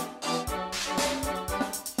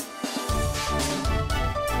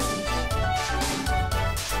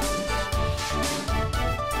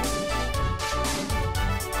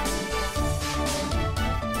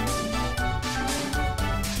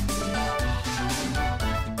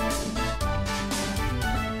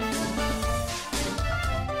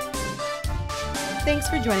 Thanks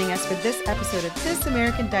for joining us for this episode of This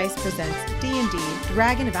American Dice Presents D&D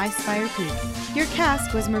Dragon of Icespire Peak. Your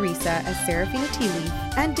cast was Marisa as Seraphina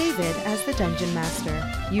Tealeaf and David as the Dungeon Master.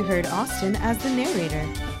 You heard Austin as the narrator.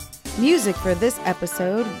 Music for this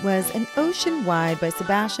episode was An Ocean Wide by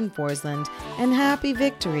Sebastian Forsland and Happy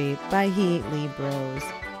Victory by Heatley Bros.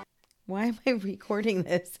 Why am I recording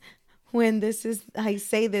this when I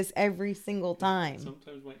say this every single time?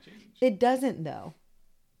 Sometimes might change. It doesn't though.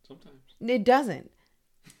 Sometimes. It doesn't.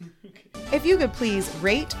 Okay. If you could please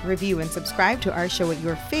rate, review, and subscribe to our show at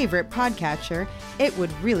your favorite podcatcher, it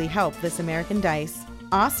would really help This American Dice.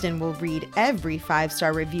 Austin will read every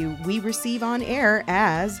 5-star review we receive on air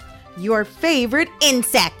as your favorite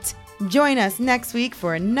insect. Join us next week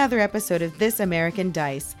for another episode of This American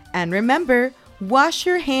Dice. And remember, wash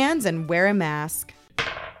your hands and wear a mask.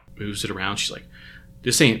 Moves it around. She's like,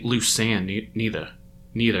 this ain't loose sand, neither.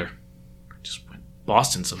 Just went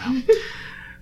Boston somehow.